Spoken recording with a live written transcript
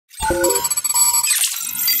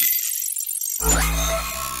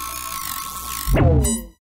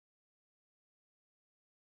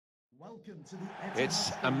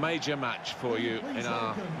It's a major match for you in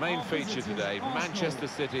our main feature today, Manchester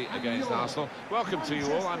City against Arsenal. Welcome to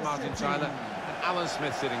you all. I'm Martin Tyler and Alan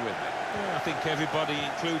Smith sitting with me. I think everybody,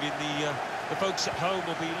 including the folks at home,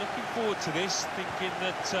 will be looking forward to this, thinking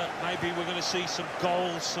that maybe we're going to see some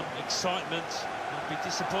goals, some excitement. I'd be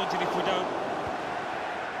disappointed if we don't.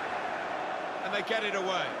 And they get it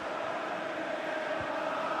away.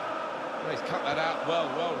 Well, he's cut that out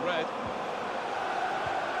well read.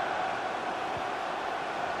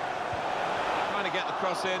 Trying to get the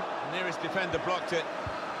cross in, the nearest defender blocked it.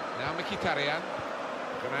 Now Mkhitaryan,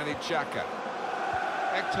 Granit Xhaka,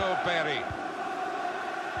 Hector Berry.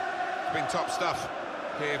 It's been top stuff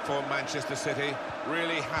here for Manchester City.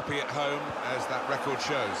 Really happy at home, as that record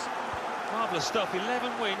shows. Marvellous stuff,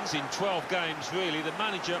 11 wins in 12 games, really. The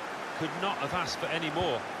manager could not have asked for any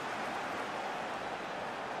more.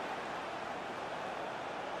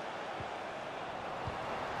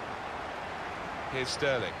 Here's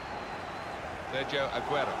Sterling. Sergio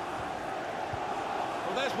Aguero.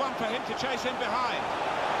 Well, there's one for him to chase in behind.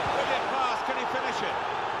 Brilliant pass, can he finish it?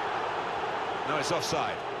 No, it's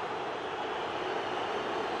offside.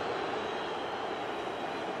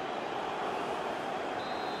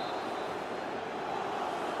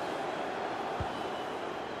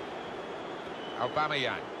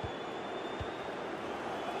 Aubameyang.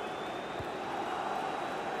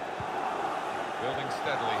 Building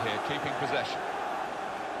steadily here, keeping possession.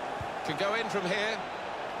 Can go in from here.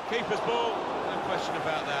 Keeper's ball, no question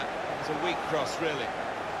about that. It's a weak cross, really.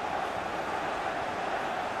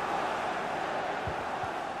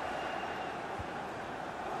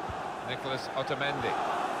 Nicolas Otamendi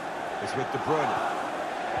is with De Bruyne.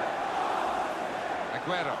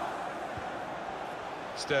 Aguero.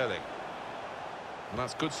 Sterling. And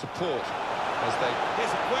that's good support as they...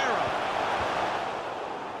 Here's Aguero.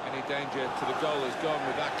 Any danger to the goal is gone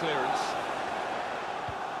with that clearance.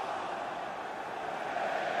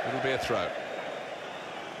 It'll be a throw.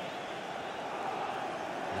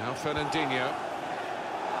 Now Fernandinho.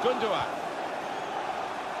 Gundogan.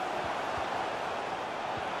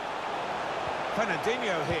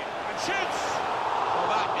 Fernandinho here. And shoots! Well,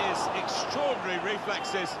 that is extraordinary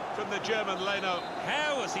reflexes from the German Leno.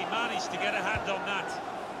 How has he managed to get a hand on that?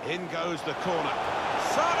 In goes the corner.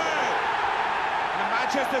 Sané! And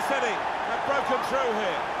Manchester City have broken through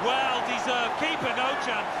here. Well deserved. Keeper, no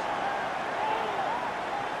chance.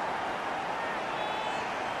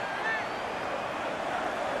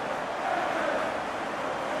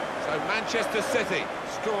 So Manchester City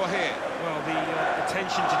score here. Well, the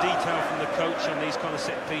attention to detail from the coach on these kind of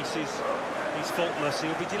set pieces, he's faultless.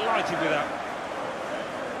 He'll be delighted with that.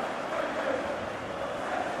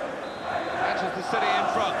 Manchester City in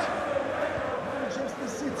front. Manchester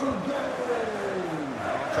City going.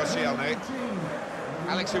 Koscielny.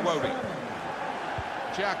 Alex Iwobi.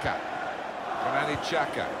 Xhaka. Granit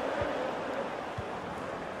Xhaka.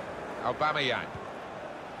 Aubameyang.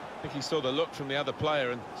 I think he saw the look from the other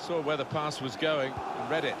player and saw where the pass was going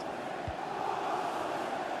and read it.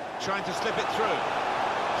 Trying to slip it through.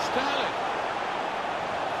 Sterling.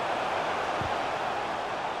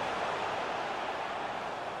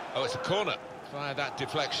 Oh, it's a corner via that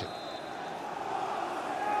deflection.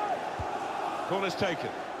 Corner's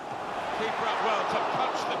taken. Keeper up well to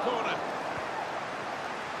punch the corner.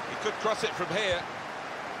 He could cross it from here.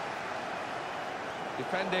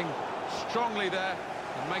 Defending strongly there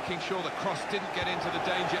and making sure the cross didn't get into the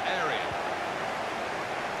danger area.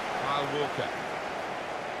 Kyle Walker.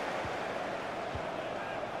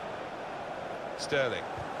 Sterling.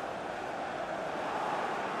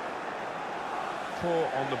 Poor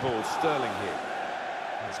on the ball, Sterling here.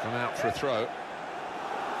 It's gone out for a throw.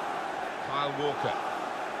 Kyle Walker.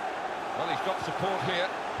 Well, he's got support here.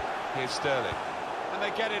 Here's Sterling. And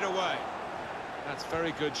they get it away. That's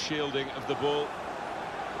very good shielding of the ball.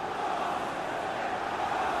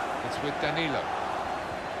 It's with Danilo.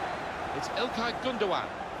 It's İlkay Gundogan.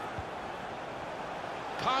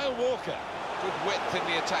 Kyle Walker. Good width in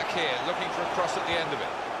the attack here, looking for a cross at the end of it.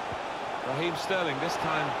 Raheem Sterling, this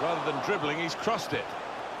time, rather than dribbling, he's crossed it.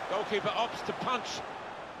 Goalkeeper opts to punch.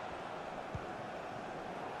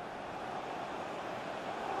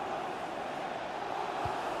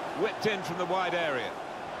 Whipped in from the wide area.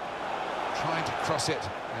 Trying to cross it,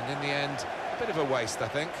 and in the end, a bit of a waste, I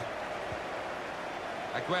think.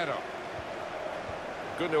 Aguero.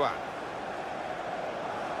 Gundogan.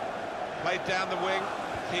 Played down the wing,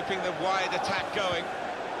 keeping the wide attack going.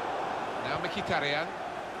 Now Mkhitaryan.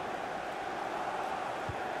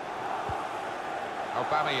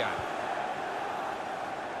 Aubameyang.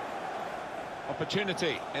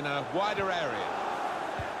 Opportunity in a wider area.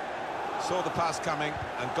 Saw the pass coming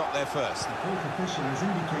and got there first. The fourth official has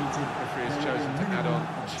indicated Referee has there chosen will to be a add minimum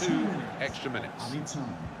on of 2 minutes extra minutes. added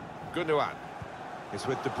time. Gundogan is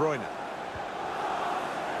with De Bruyne.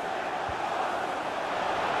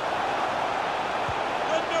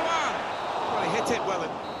 Gundogan! Well, he hit it well.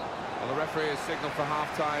 Well, the referee has signalled for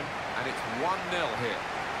half-time, and it's 1-0 here.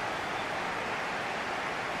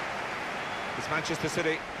 It's Manchester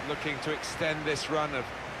City looking to extend this run of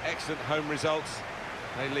excellent home results.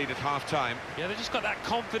 They lead at half-time. Yeah, they've just got that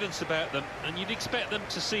confidence about them, and you'd expect them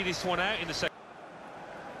to see this one out in the second.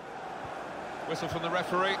 Whistle from the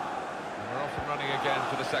referee. And we're off and running again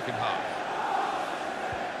for the second half.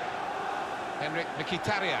 Henrik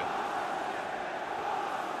Mkhitaryan.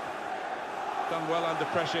 Done well under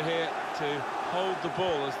pressure here to hold the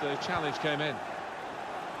ball as the challenge came in.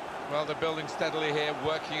 Well, they're building steadily here,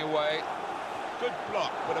 working away. Good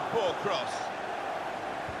block, but a poor cross.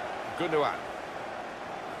 Gundogan.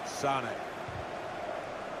 Sane.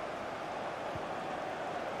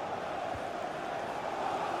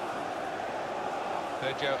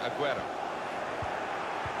 Sergio Aguero.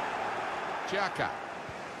 Xhaka.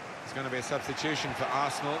 It's going to be a substitution for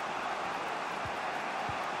Arsenal.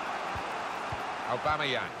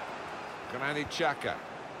 Aubameyang. Granit Xhaka.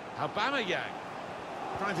 Aubameyang.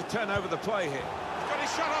 Trying to turn over the play here. He's got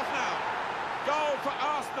his shot off now. Goal for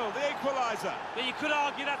Arsenal, the equaliser. But you could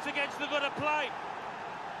argue that's against the good of play.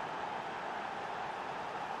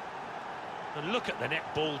 And look at the net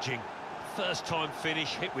bulging. First time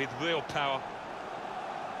finish, hit with real power.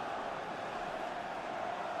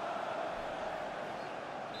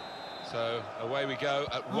 So away we go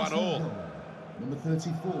at 1-1. Arsenal, number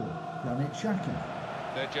 34, Granit Xhaka.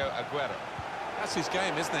 Sergio Aguero. That's his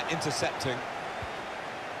game, isn't it? Intercepting.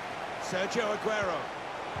 Sergio Aguero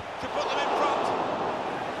to put them in front.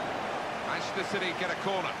 Manchester City get a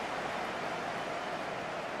corner.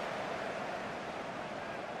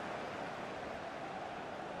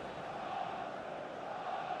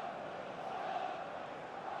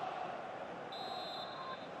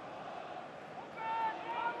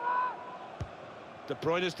 De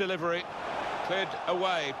Bruyne's delivery cleared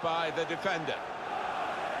away by the defender.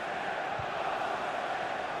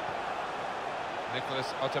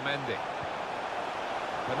 Nicolas Otamendi.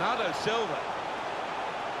 Bernardo Silva.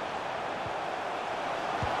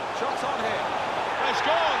 Shots on here. They've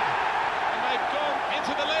scored! And they've gone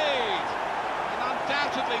into the lead. And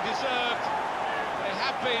undoubtedly deserved. They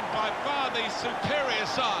have been by far the superior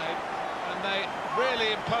side. And they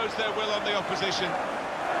really imposed their will on the opposition.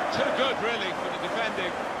 Too good, really, for the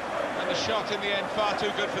defending. And the shot in the end far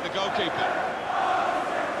too good for the goalkeeper.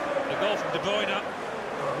 The goal from De Bruyne.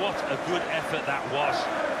 What a good effort that was.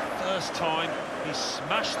 First time, he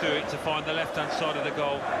smashed through it to find the left-hand side of the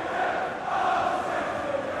goal.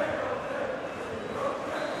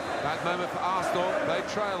 That moment for Arsenal, they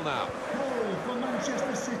trail now. Goal for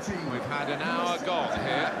Manchester City. We've had an hour gone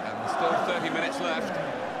here, and still 30 minutes left.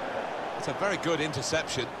 It's a very good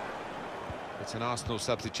interception. It's an Arsenal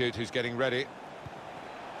substitute who's getting ready.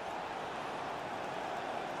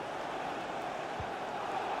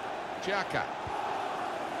 Xhaka.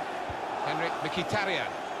 Henrik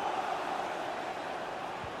Mkhitaryan.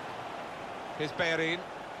 Here's Bellerin.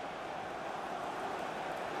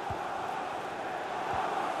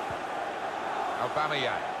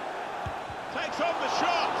 Aubameyang. Takes on the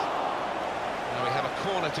shot! Now we have a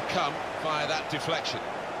corner to come via that deflection.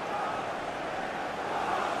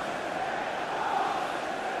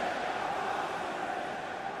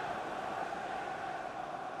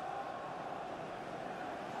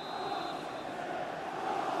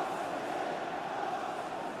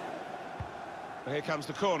 Here comes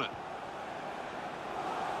the corner.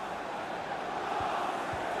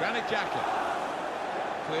 Granit Xhaka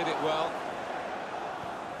cleared it well.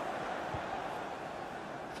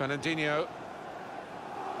 Fernandinho.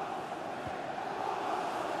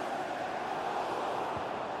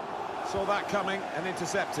 Saw that coming and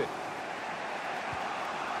intercepted.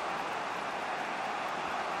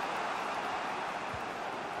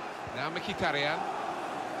 Now Mkhitaryan.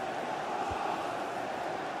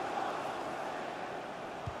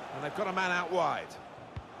 And they've got a man out wide.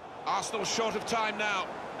 Arsenal short of time now.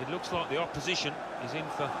 It looks like the opposition is in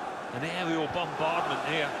for an aerial bombardment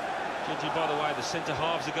here, judging by the way the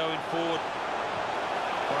centre-halves are going forward.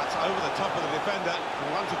 Well, that's over the top of the defender,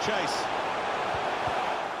 and one to chase.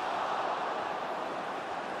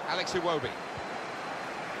 Alex Iwobi.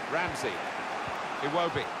 Ramsey.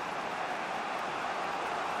 Iwobi.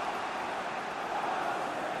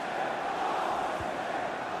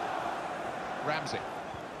 Ramsey.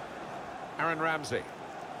 Aaron Ramsey.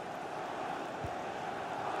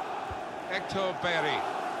 Hector Berry.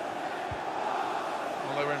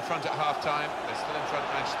 Well, they were in front at half-time. They're still in front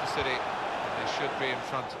of Manchester City. And they should be in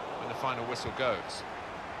front when the final whistle goes.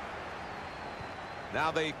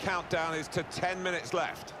 Now the countdown is to 10 minutes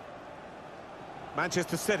left.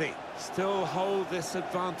 Manchester City still hold this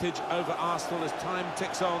advantage over Arsenal as time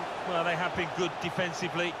ticks on. Well, they have been good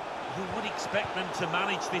defensively. You would expect them to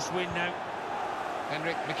manage this win now.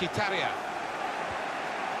 Henrik Mkhitaryan.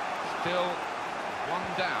 Still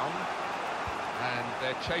one down. And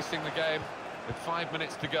they're chasing the game with 5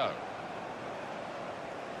 minutes to go.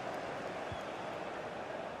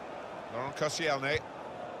 Laurent Koscielny.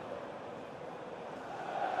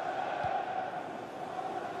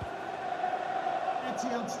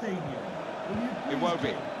 Etihad Stadium. Will you please Iwobi.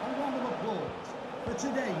 give a round of applause for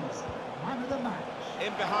today's man of the match?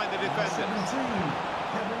 In behind the defender. 17,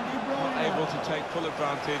 Kevin De Bruyne. Not able to take full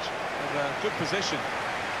advantage of a good position.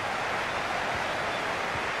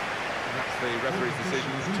 And that's the referee's decision.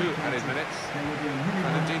 2 added minutes. There will be a minimum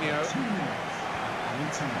Fernandinho. of 2 minutes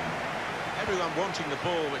added time. Everyone wanting the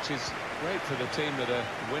ball, which is great for the team that are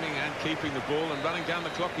winning and keeping the ball and running down the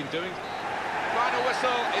clock in doing. Final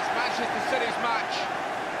whistle, it's Manchester City's match.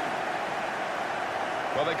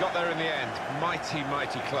 Well, they got there in the end. Mighty,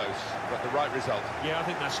 mighty close, but the right result. Yeah, I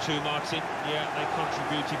think that's true, Martin. Yeah, they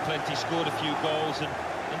contributed plenty, scored a few goals and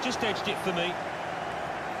just edged it for me.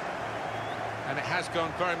 And it has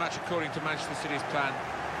gone very much according to Manchester City's plan.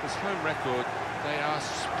 This home record, they are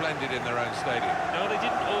splendid in their own stadium. No, they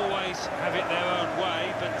didn't always have it their own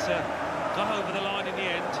way, but got over the line in the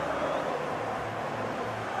end.